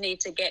things need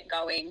to get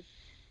going.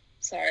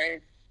 So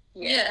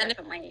Yeah, and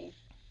definitely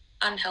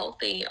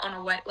unhealthy on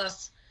a weight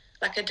loss,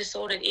 like a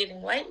disordered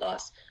eating weight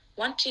loss.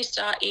 Once you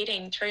start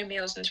eating 3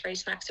 meals and 3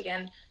 snacks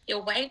again,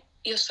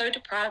 you're so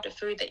deprived of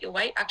food that your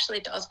weight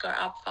actually does go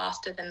up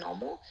faster than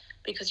normal,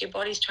 because your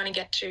body's trying to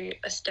get to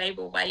a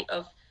stable weight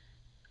of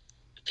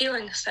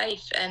feeling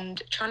safe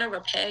and trying to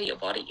repair your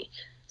body.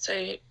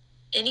 So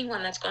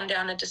anyone that's gone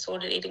down a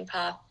disordered eating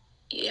path,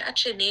 you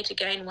actually need to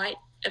gain weight,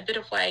 a bit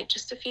of weight,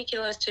 just a few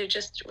kilos, to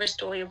just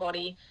restore your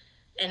body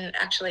and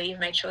actually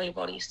make sure your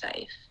body's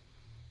safe.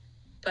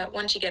 But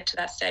once you get to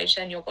that stage,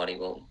 then your body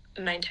will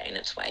maintain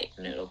its weight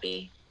and it'll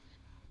be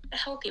a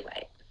healthy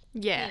weight.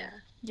 Yeah.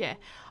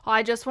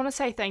 I just want to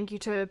say thank you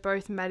to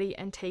both Maddie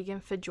and Tegan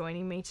for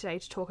joining me today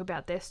to talk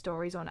about their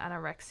stories on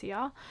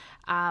anorexia.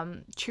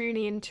 Tune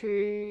in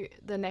to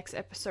the next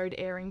episode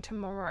airing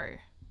tomorrow.